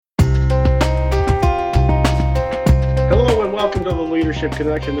welcome to the Leadership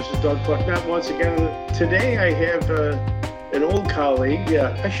Connection. This is Doug Plucknett once again. Today I have an old colleague.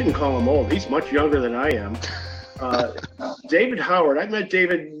 I shouldn't call him old. He's much younger than I am. David Howard. I met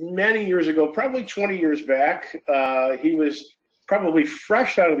David many years ago, probably 20 years back. He was probably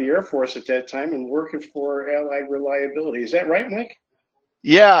fresh out of the Air Force at that time and working for Allied Reliability. Is that right, Mike?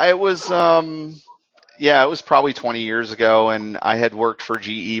 Yeah, it was probably 20 years ago, and I had worked for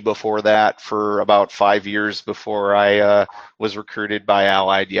GE before that for about 5 years before I was recruited by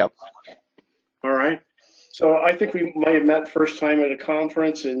Allied. Yep. All right. So I think we might have met first time at a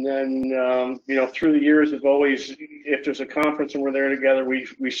conference, and then through the years, as always, if there's a conference and we're there together,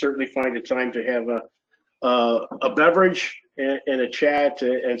 we certainly find a time to have a beverage and a chat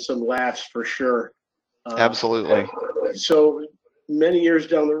and some laughs for sure. Absolutely. So many years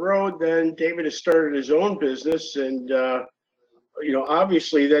down the road, then David has started his own business, and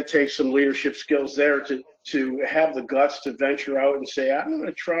obviously that takes some leadership skills there to have the guts to venture out and say, I'm going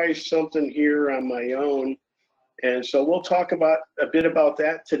to try something here on my own. And so we'll talk a bit about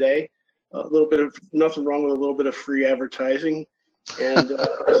that today. A little bit of nothing wrong with a little bit of free advertising. And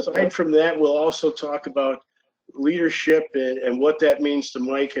aside from that, we'll also talk about leadership and what that means to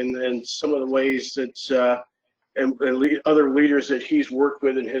Mike and some of the ways that and other leaders that he's worked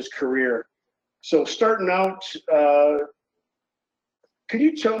with in his career. So starting out, could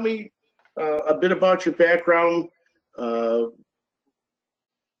you tell me a bit about your background,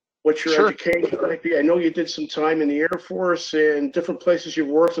 what your education might be? I know you did some time in the Air Force and different places you've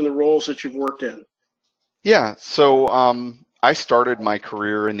worked and the roles that you've worked in. Yeah, so I started my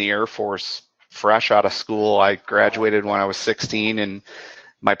career in the Air Force fresh out of school. I graduated when I was 16, and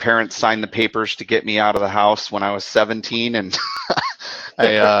my parents signed the papers to get me out of the house when I was 17, and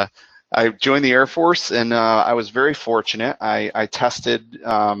I joined the Air Force, and I was very fortunate. I tested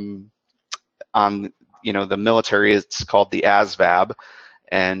on the military. It's called the ASVAB,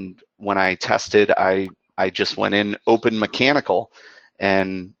 and when I tested, I just went in open mechanical,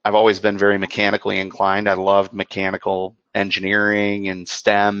 and I've always been very mechanically inclined. I loved mechanical engineering and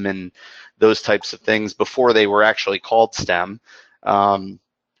STEM and those types of things before they were actually called STEM. So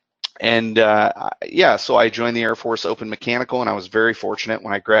I joined the Air Force open mechanical, and I was very fortunate.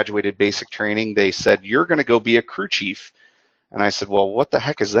 When I graduated basic training, they said, you're going to go be a crew chief. And I said, well, what the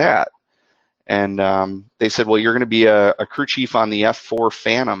heck is that? And they said, well, you're going to be a crew chief on the F-4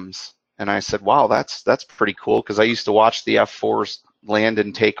 Phantoms. And I said, wow, that's pretty cool, because I used to watch the F-4s land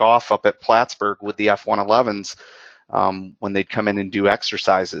and take off up at Plattsburgh with the F-111s when they'd come in and do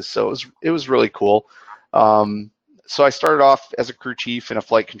exercises. So it was really cool. So I started off as a crew chief and a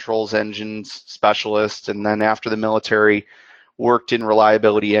flight controls engines specialist, and then after the military, worked in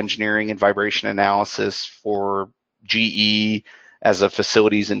reliability engineering and vibration analysis for GE as a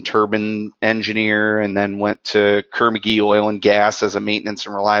facilities and turbine engineer, and then went to Kerr-McGee Oil and Gas as a maintenance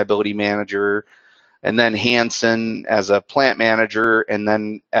and reliability manager, and then Hansen as a plant manager, and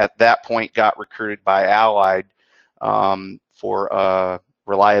then at that point got recruited by Allied for a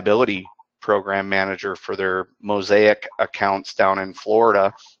reliability program manager for their Mosaic accounts down in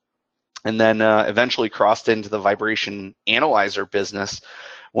Florida, and then eventually crossed into the vibration analyzer business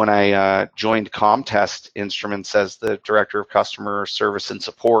when I joined Comtest Instruments as the director of customer service and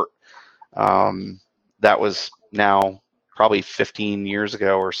support. That was now probably 15 years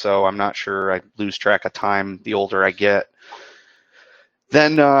ago or so. I'm not sure. I lose track of time the older I get.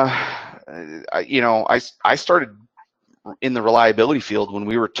 Then I started in the reliability field when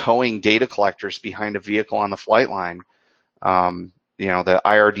we were towing data collectors behind a vehicle on the flight line. The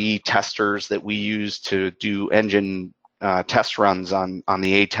IRD testers that we use to do engine test runs on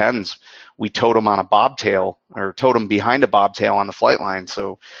the A-10s, we towed them on a bobtail, or towed them behind a bobtail on the flight line.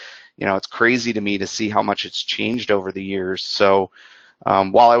 So, it's crazy to me to see how much it's changed over the years. So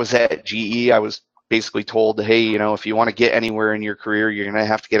while I was at GE, I was basically told, hey, if you want to get anywhere in your career, you're going to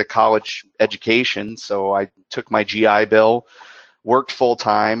have to get a college education. So I took my GI Bill, worked full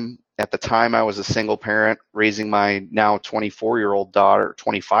time. At the time, I was a single parent raising my now 25-year-old daughter,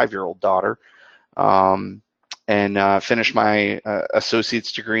 and finished my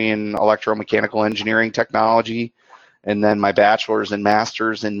associate's degree in electromechanical engineering technology, and then my bachelor's and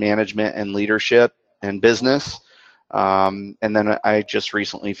master's in management and leadership and business. And then I just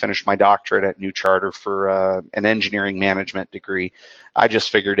recently finished my doctorate at New Charter for an engineering management degree. I just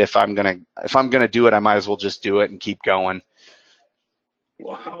figured if I'm gonna do it, I might as well just do it and keep going.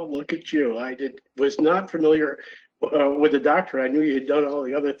 Wow, look at you! Was not familiar with the doctorate. I knew you had done all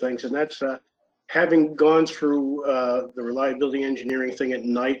the other things, and that's having gone through the reliability engineering thing at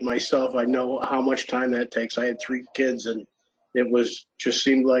night myself. I know how much time that takes. I had 3 kids, and it just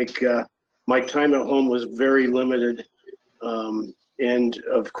seemed like my time at home was very limited. And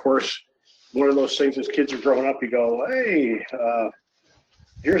of course, one of those things as kids are growing up, you go, hey,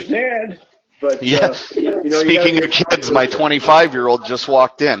 here's Dad. But, Yeah. you know, you got to Speaking be of kids, my 25-year-old just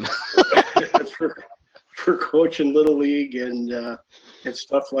walked in. for coaching Little League and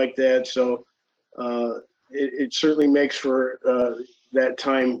stuff like that. So it certainly makes for that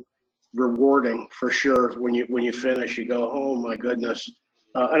time rewarding for sure. When you finish, you go, oh my goodness.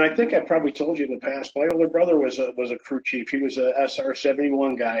 And I think I probably told you in the past, my older brother was a crew chief. He was a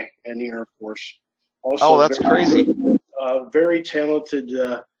SR-71 guy in the Air Force. Oh, Also that's crazy. very talented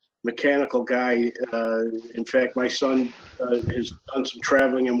mechanical guy. In fact, my son has done some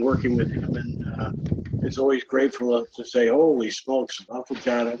traveling and working with him, and is always grateful to say, holy smokes, Uncle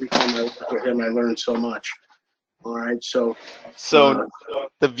John, every time I work with him, I learn so much. All right, so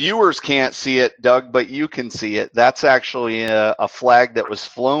the viewers can't see it, Doug, but you can see it. That's actually a flag that was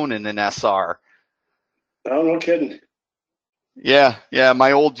flown in an SR. oh, no kidding. Yeah,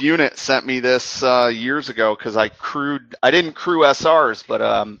 my old unit sent me this years ago because I didn't crew SRs, but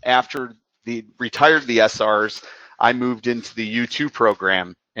after retired the SRs, I moved into the U2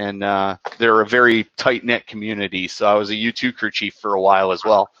 program, and they're a very tight-knit community, so I was a U2 crew chief for a while as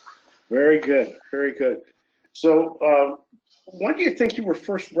well. Very good, very good. So when do you think you were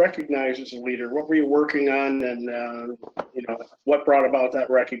first recognized as a leader? What were you working on, and what brought about that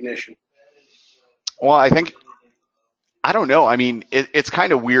recognition? Well, I don't know. I mean, it's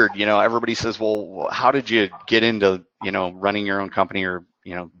kind of weird, everybody says, well, how did you get into, running your own company or,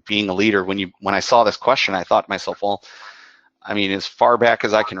 being a leader? When I saw this question, I thought to myself, well, I mean, as far back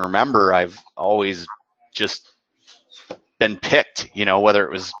as I can remember, I've always just been picked, whether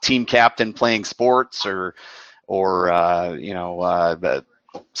it was team captain playing sports or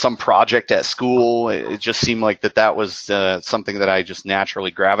some project at school. It just seemed like that was something that I just naturally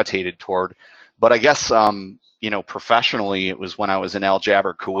gravitated toward. But I guess, professionally, it was when I was in Al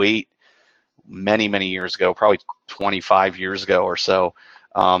Jaber, Kuwait, many, many years ago, probably 25 years ago or so.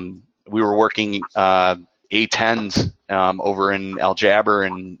 We were working A10s over in Al Jaber,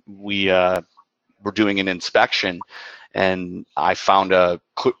 and we were doing an inspection, and I found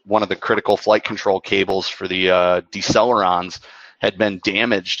one of the critical flight control cables for the decelerons had been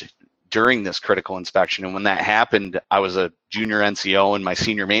damaged during this critical inspection. And when that happened, I was a junior NCO, and my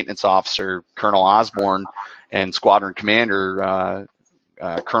senior maintenance officer, Colonel Osborne, and squadron commander,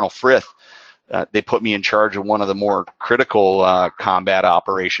 Colonel Frith, they put me in charge of one of the more critical combat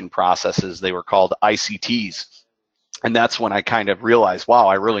operation processes. They were called ICTs. And that's when I kind of realized, wow,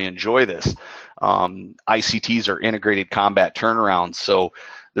 I really enjoy this. ICTs are integrated combat turnarounds. So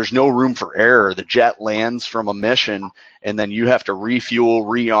there's no room for error. The jet lands from a mission, and then you have to refuel,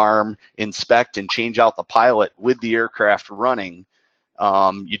 rearm, inspect, and change out the pilot with the aircraft running.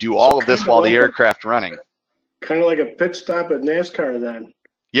 You do all of this while the aircraft running. Kind of like a pit stop at NASCAR then.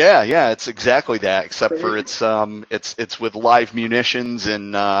 Yeah, it's exactly that, except for it's with live munitions,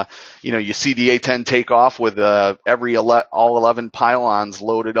 and you see the A-10 take off with all 11 pylons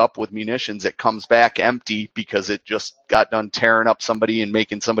loaded up with munitions. It comes back empty because it just got done tearing up somebody and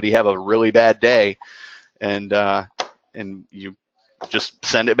making somebody have a really bad day, and you just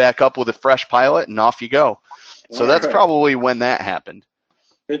send it back up with a fresh pilot, and off you go. So that's probably when that happened.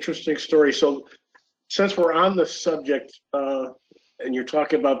 Interesting story. So since we're on the subject, and you're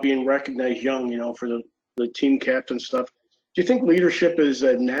talking about being recognized young, for the team captain stuff, do you think leadership is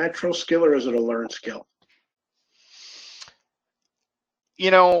a natural skill or is it a learned skill?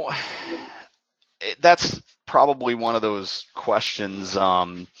 That's probably one of those questions.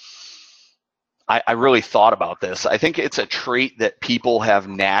 I really thought about this. I think it's a trait that people have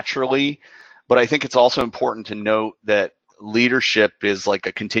naturally, but I think it's also important to note that leadership is like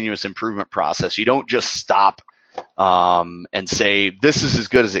a continuous improvement process. You don't just stop and say, this is as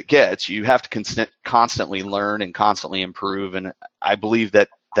good as it gets. You have to constantly learn and constantly improve. And I believe that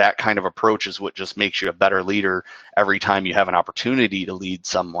kind of approach is what just makes you a better leader every time you have an opportunity to lead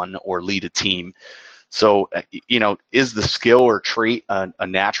someone or lead a team. So, is the skill or trait a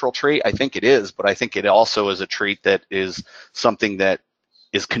natural trait? I think it is, but I think it also is a trait that is something that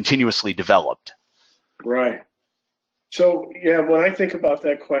is continuously developed. Right. So, yeah, when I think about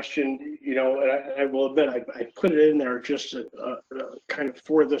that question, and I will admit, I put it in there just kind of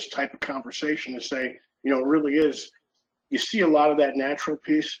for this type of conversation to say, it really is, you see a lot of that natural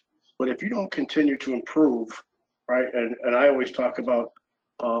piece, but if you don't continue to improve, right, and I always talk about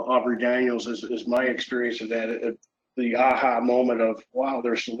Aubrey Daniels is my experience of that, the aha moment of, wow,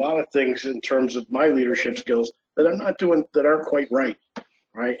 there's a lot of things in terms of my leadership skills that I'm not doing that aren't quite right,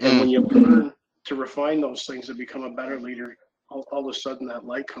 right? And when you learn to refine those things and become a better leader, all of a sudden that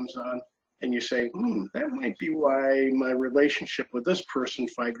light comes on and you say, that might be why my relationship with this person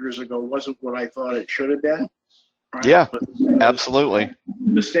 5 years ago wasn't what I thought it should have been. Right? Yeah, but absolutely.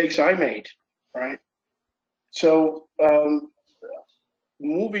 Mistakes I made, right? So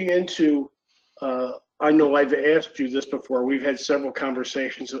moving into, I know I've asked you this before. We've had several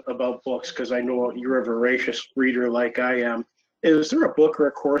conversations about books because I know you're a voracious reader like I am. Is there a book or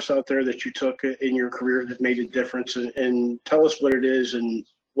a course out there that you took in your career that made a difference? And tell us what it is and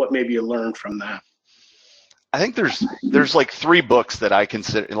what maybe you learned from that. I think there's like 3 books that I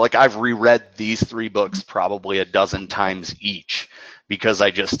consider, like I've reread these 3 books probably a dozen times each, because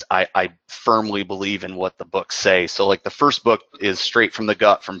I firmly believe in what the books say. So like the first book is Straight from the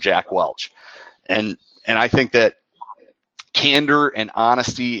Gut from Jack Welch. And I think that candor and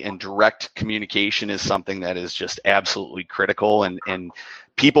honesty and direct communication is something that is just absolutely critical. And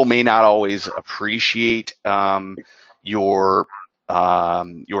people may not always appreciate your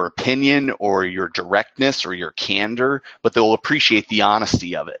opinion or your directness or your candor, but they'll appreciate the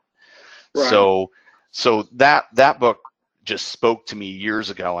honesty of it. Right. So that book just spoke to me years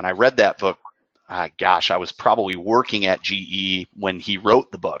ago, and I read that book. Gosh, I was probably working at GE when he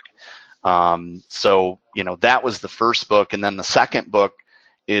wrote the book. So that was the first book, and then the second book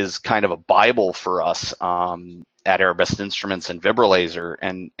is kind of a Bible for us at Airbus Instruments and Vibralaser,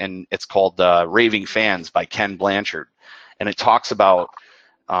 and it's called Raving Fans by Ken Blanchard. And it talks about,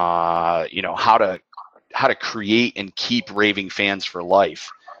 how to create and keep raving fans for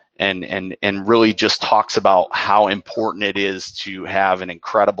life, and really just talks about how important it is to have an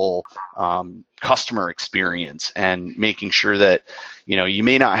incredible customer experience, and making sure that, you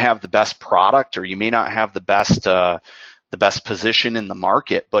may not have the best product, or you may not have the best position in the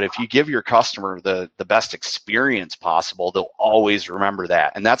market, but if you give your customer the best experience possible, they'll always remember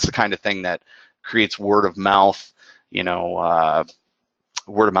that. And that's the kind of thing that creates word of mouth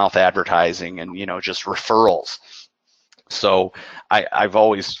advertising, and just referrals. So I've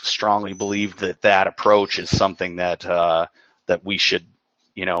always strongly believed that approach is something that we should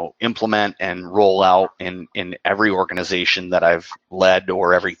implement and roll out in every organization that I've led,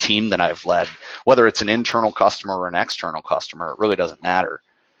 or every team that I've led, whether it's an internal customer or an external customer. It really doesn't matter.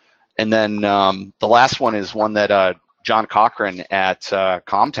 And then the last one is one that John Cochran at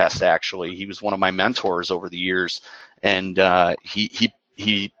Comtest, actually, he was one of my mentors over the years, and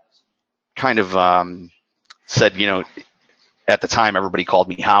he kind of said, at the time everybody called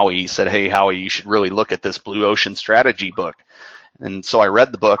me Howie. He said, "Hey Howie, you should really look at this Blue Ocean Strategy book." And so I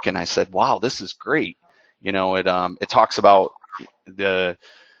read the book and I said, "Wow, this is great." It talks about the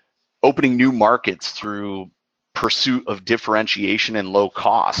opening new markets through pursuit of differentiation and low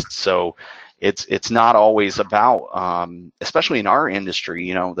cost. So it's not always about, especially in our industry,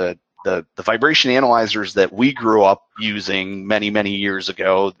 the vibration analyzers that we grew up using many years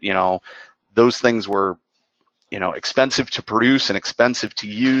ago, those things were, expensive to produce and expensive to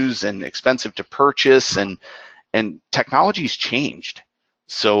use and expensive to purchase, and technology's changed.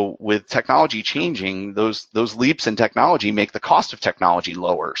 So with technology changing, those leaps in technology make the cost of technology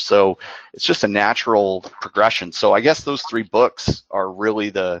lower. So it's just a natural progression. So I guess those 3 books are really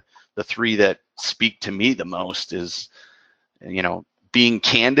the 3 that speak to me the most. Is, being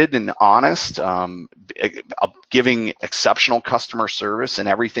candid and honest, giving exceptional customer service in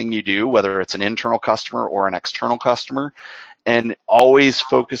everything you do, whether it's an internal customer or an external customer, and always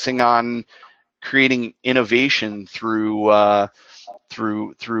focusing on creating innovation through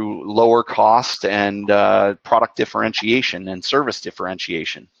lower cost and product differentiation and service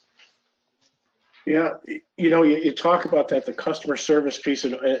differentiation. Yeah, you talk about that, the customer service piece,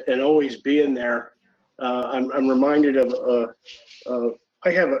 and always being there. I'm reminded of I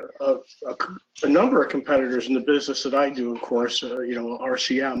have a number of competitors in the business that I do, of course,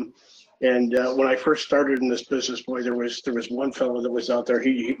 RCM. And when I first started in this business, boy, there was one fellow that was out there.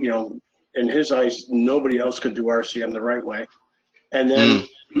 He in his eyes, nobody else could do RCM the right way. And then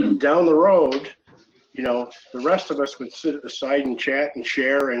down the road, the rest of us would sit aside and chat and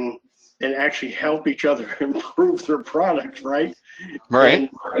share and actually help each other improve their product, right? Right.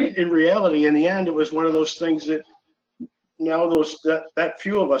 And in reality, in the end, it was one of those things that now that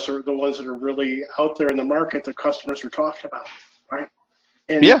few of us are the ones that are really out there in the market that customers are talking about, right?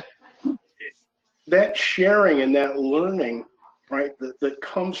 And yeah, that sharing and that learning, right, that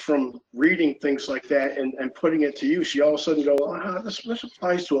comes from reading things like that and putting it to use, you all of a sudden go, this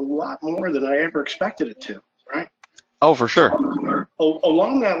applies to a lot more than I ever expected it to, right? Oh, for sure.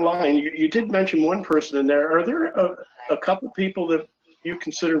 Along that line, you did mention one person in there. Are there a couple people that you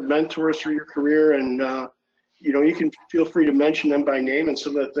consider mentors through your career, and you can feel free to mention them by name and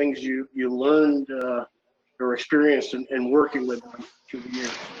some of the things you learned or experienced in working with them through the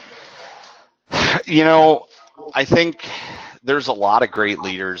years? You know, I think there's a lot of great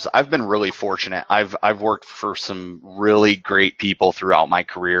leaders. I've been really fortunate. I've worked for some really great people throughout my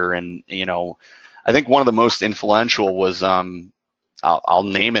career, and you know, I think one of the most influential was I'll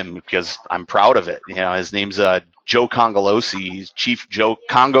name him because I'm proud of it. You know, his name's Joe Congolosi. He's Chief Joe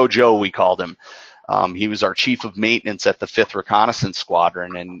Congo Joe, we called him. He was our chief of maintenance at the 5th Reconnaissance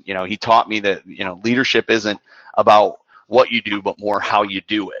Squadron, and you know, he taught me that you know, leadership isn't about what you do, but more how you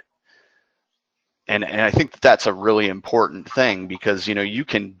do it. And I think that's a really important thing, because you know, you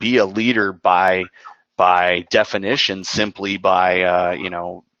can be a leader by definition simply by you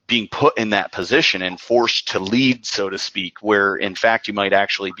know, being put in that position and forced to lead, so to speak, where in fact you might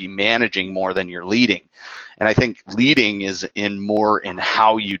actually be managing more than you're leading. And I think leading is more in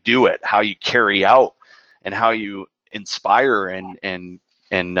how you do it, how you carry out, and how you inspire and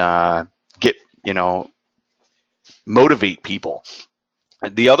get, you know, motivate people.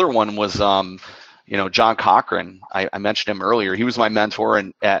 The other one was you know, John Cochran. I mentioned him earlier. He was my mentor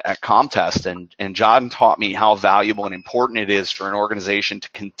at Comtest, and John taught me how valuable and important it is for an organization to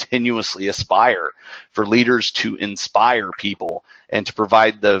continuously aspire, for leaders to inspire people, and to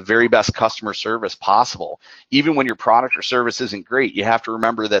provide the very best customer service possible. Even when your product or service isn't great, you have to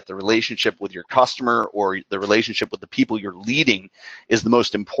remember that the relationship with your customer or the relationship with the people you're leading is the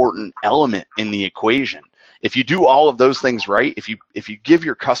most important element in the equation. If you do all of those things right, if you give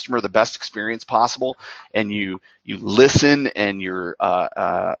your customer the best experience possible, and you listen, and you're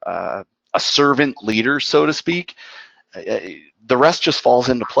a servant leader, so to speak, the rest just falls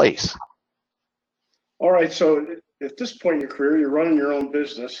into place. All right, so at this point in your career, you're running your own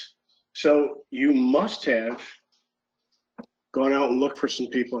business, so you must have gone out and looked for some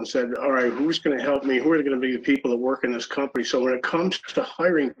people and said, all right, who's going to help me? Who are going to be the people that work in this company? So when it comes to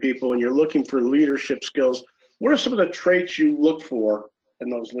hiring people and you're looking for leadership skills, what are some of the traits you look for in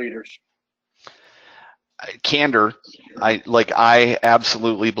those leaders? Candor. I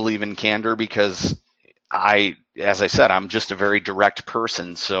absolutely believe in candor, because as I said, I'm just a very direct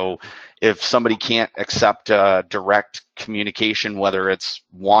person. So if somebody can't accept direct communication, whether it's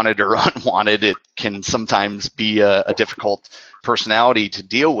wanted or unwanted, it can sometimes be a difficult personality to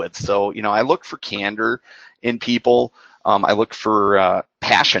deal with. So, you know, I look for candor in people. I look for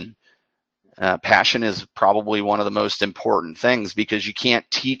passion. Passion is probably one of the most important things, because you can't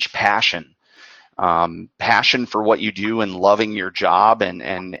teach passion. Passion for what you do and loving your job,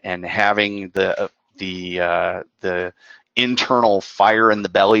 and having the internal fire in the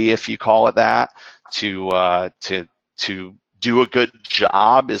belly, if you call it that, to do a good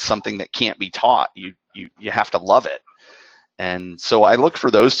job, is something that can't be taught. You have to love it. And so I look for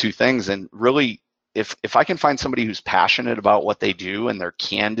those two things, and really, if I can find somebody who's passionate about what they do and they're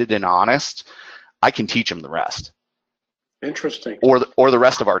candid and honest, I can teach them the rest. Interesting. Or the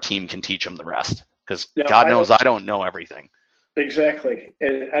rest of our team can teach them the rest, because God knows I don't know everything. Exactly.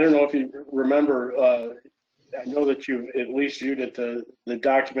 And I don't know if you remember, I know that you've at least viewed it, the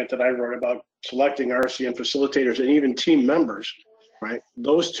document that I wrote about selecting RCM facilitators and even team members, right?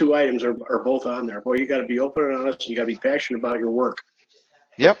 Those two items are both on there. Boy, you got to be open and honest, and you got to be passionate about your work.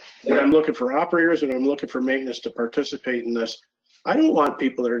 Yep. And I'm looking for operators, and I'm looking for maintenance to participate in this. I don't want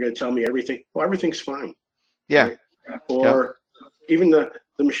people that are going to tell me everything. Well, everything's fine. Yeah. Right? Or even the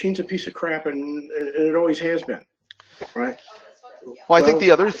machine's a piece of crap, and it always has been, right? Well, I think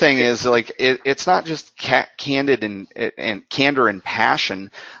the other thing is, like, it's not just candid and candor and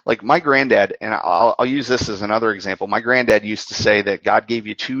passion. Like my granddad, and I'll use this as another example. My granddad used to say that God gave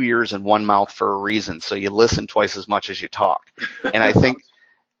you 2 ears and 1 mouth for a reason, so you listen twice as much as you talk. And I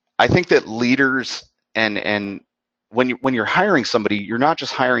think that leaders, and when you're hiring somebody, you're not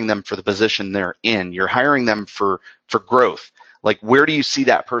just hiring them for the position they're in. You're hiring them for growth. Like, where do you see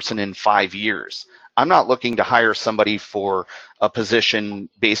that person in 5 years? I'm not looking to hire somebody for a position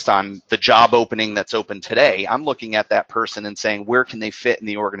based on the job opening that's open today. I'm looking at that person and saying, where can they fit in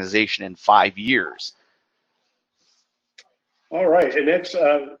the organization in 5 years? All right, and that's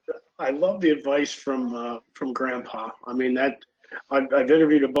I love the advice from Grandpa. I mean, that I've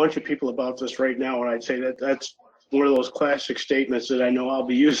interviewed a bunch of people about this right now, and I'd say that's one of those classic statements that I know I'll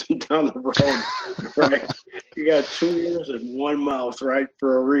be using down the road. Right? You got 2 ears and 1 mouth, right?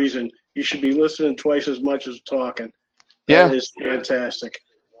 For a reason. You should be listening twice as much as talking. That is fantastic.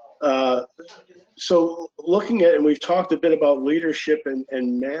 So looking at, and we've talked a bit about leadership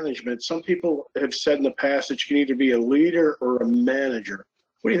and management. Some people have said in the past that you can either be a leader or a manager.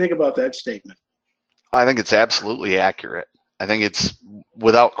 What do you think about that statement? I think it's absolutely accurate. I think it's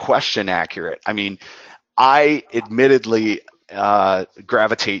without question accurate. I mean, I admittedly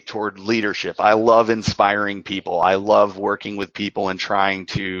gravitate toward leadership. I love inspiring people. I love working with people and trying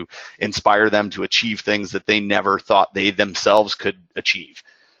to inspire them to achieve things that they never thought they themselves could achieve.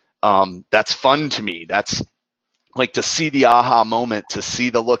 That's fun to me. That's like to see the aha moment, to see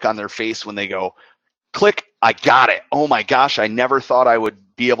the look on their face when they go, click, I got it. Oh my gosh, I never thought I would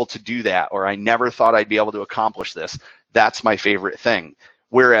be able to do that, or I never thought I'd be able to accomplish this. That's my favorite thing.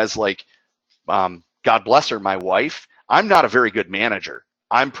 Whereas like, God bless her, my wife, I'm not a very good manager.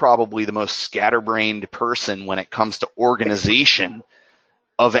 I'm probably the most scatterbrained person when it comes to organization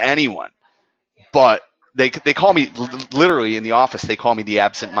of anyone. But they call me, literally in the office, they call me the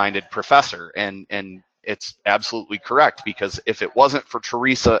absent-minded professor. And it's absolutely correct, because if it wasn't for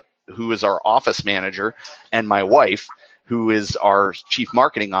Teresa, who is our office manager, and my wife, who is our chief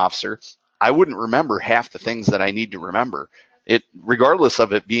marketing officer, I wouldn't remember half the things that I need to remember. It, regardless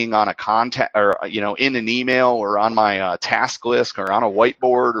of it being on a contact, or in an email, or on my task list, or on a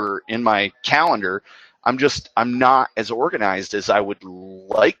whiteboard, or in my calendar, I'm not as organized as I would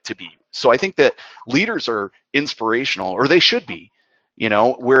like to be. So I think that leaders are inspirational, or they should be,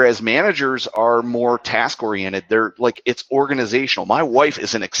 whereas managers are more task oriented. They're like, it's organizational. My wife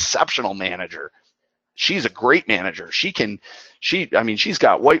is an exceptional manager. She's a great manager. She's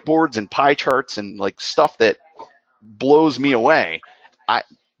got whiteboards and pie charts and like stuff that blows me away.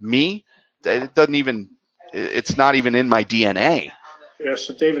 It's not even in my DNA. Yeah,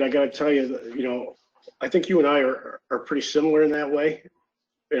 so David, I got to tell you, I think you and I are pretty similar in that way.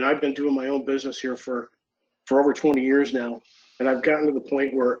 And I've been doing my own business here for over 20 years now. And I've gotten to the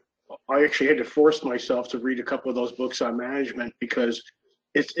point where I actually had to force myself to read a couple of those books on management, because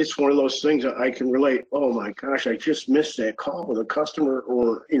it's one of those things that I can relate. Oh my gosh, I just missed that call with a customer,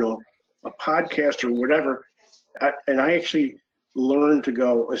 or, a podcast or whatever. And I actually learned to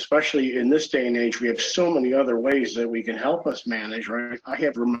go, especially in this day and age, we have so many other ways that we can help us manage, right? I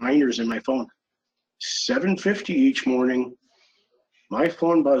have reminders in my phone. 7:50 each morning, my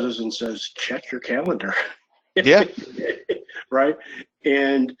phone buzzes and says, check your calendar. Yeah. Right.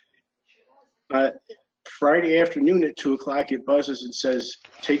 And Friday afternoon at 2:00, it buzzes and says,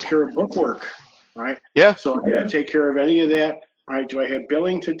 take care of bookwork. Right. Yeah. So I got to take care of any of that. All right. Do I have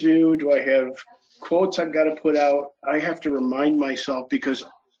billing to do? Do I have quotes I've got to put out? I have to remind myself, because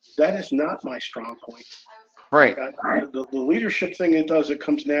that is not my strong point. Right. The leadership thing, it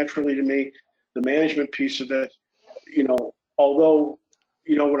comes naturally to me. The management piece of it, although,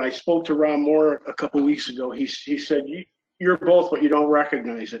 when I spoke to Ron Moore a couple of weeks ago, he said, you're both, but you don't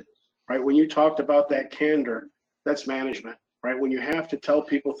recognize it, right? When you talked about that candor, that's management, right? When you have to tell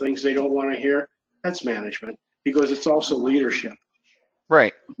people things they don't want to hear, that's management, because it's also leadership.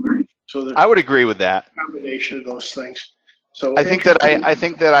 Right. So I would agree with that. Combination of those things. So I think that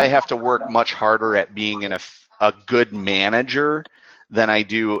I have to work much harder at being a good manager than I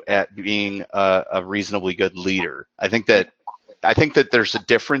do at being a reasonably good leader. I think that there's a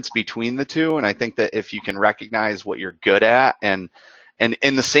difference between the two, and I think that if you can recognize what you're good at, and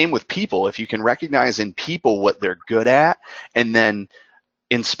the same with people, if you can recognize in people what they're good at, and then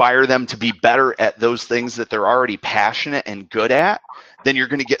inspire them to be better at those things that they're already passionate and good at, then you're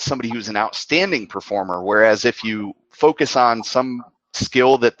going to get somebody who's an outstanding performer. Whereas if you focus on some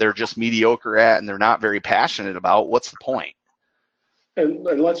skill that they're just mediocre at and they're not very passionate about, what's the point? And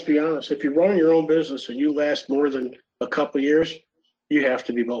let's be honest, if you run your own business and you last more than a couple of years, you have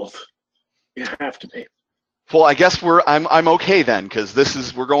to be both. You have to be. Well, I guess I'm okay then, because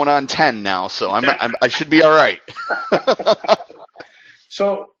we're going on 10 now, so I should be all right.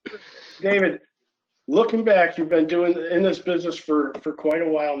 So, David, looking back, you've been doing in this business for quite a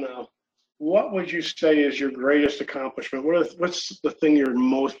while now. What would you say is your greatest accomplishment? What's the thing you're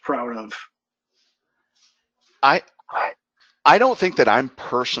most proud of? I don't think that I'm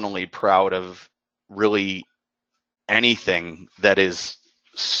personally proud of really anything that is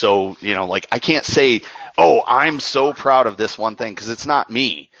so, like, I can't say, oh, I'm so proud of this one thing, because it's not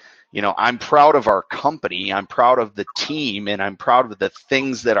me. I'm proud of our company, I'm proud of the team, and I'm proud of the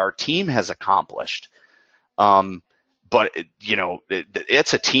things that our team has accomplished. But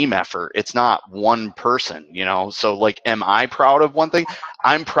it's a team effort. It's not one person, So like, am I proud of one thing?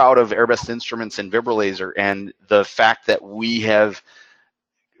 I'm proud of Airbest Instruments and Vibralaser, and the fact that we have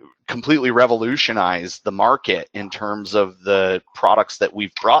completely revolutionized the market in terms of the products that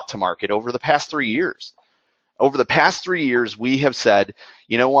we've brought to market over the past 3 years. Over the past 3 years, we have said,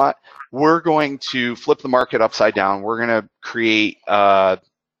 you know what? We're going to flip the market upside down. We're going to create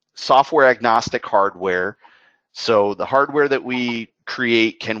software agnostic hardware. So the hardware that we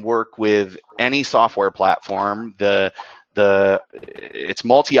create can work with any software platform. The it's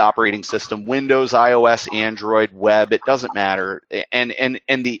multi-operating system, Windows, iOS, Android, web, it doesn't matter. And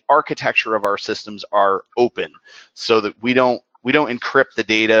the architecture of our systems are open so that we don't encrypt the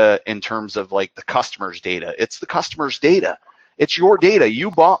data in terms of like the customer's data. It's the customer's data. It's your data.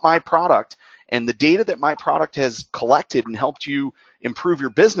 You bought my product, and the data that my product has collected and helped you improve your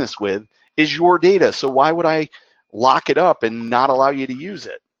business with is your data. So why would I lock it up and not allow you to use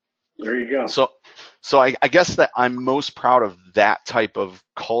it? There you go. So I guess that I'm most proud of that type of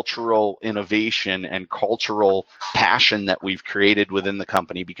cultural innovation and cultural passion that we've created within the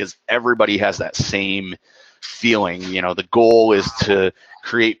company, because everybody has that same feeling. You know, the goal is to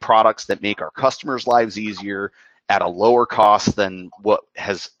create products that make our customers' lives easier at a lower cost than what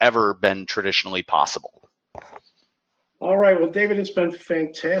has ever been traditionally possible. All right. Well, David, it's been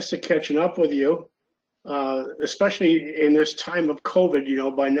fantastic catching up with you. Especially in this time of COVID, you know,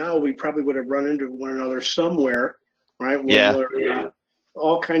 by now we probably would have run into one another somewhere, right? Yeah. We're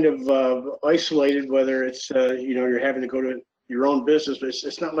all kind of isolated, whether it's, you know, you're having to go to your own business, but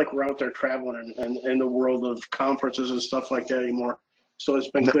it's not like we're out there traveling and in the world of conferences and stuff like that anymore. So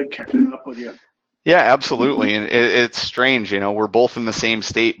it's been good catching up with you. Yeah, absolutely. And it's strange, you know, we're both in the same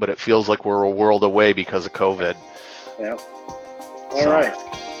state, but it feels like we're a world away because of COVID. Yeah. All right.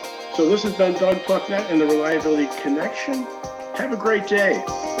 So this has been Doug Plucknett and the Reliability Connection. Have a great day.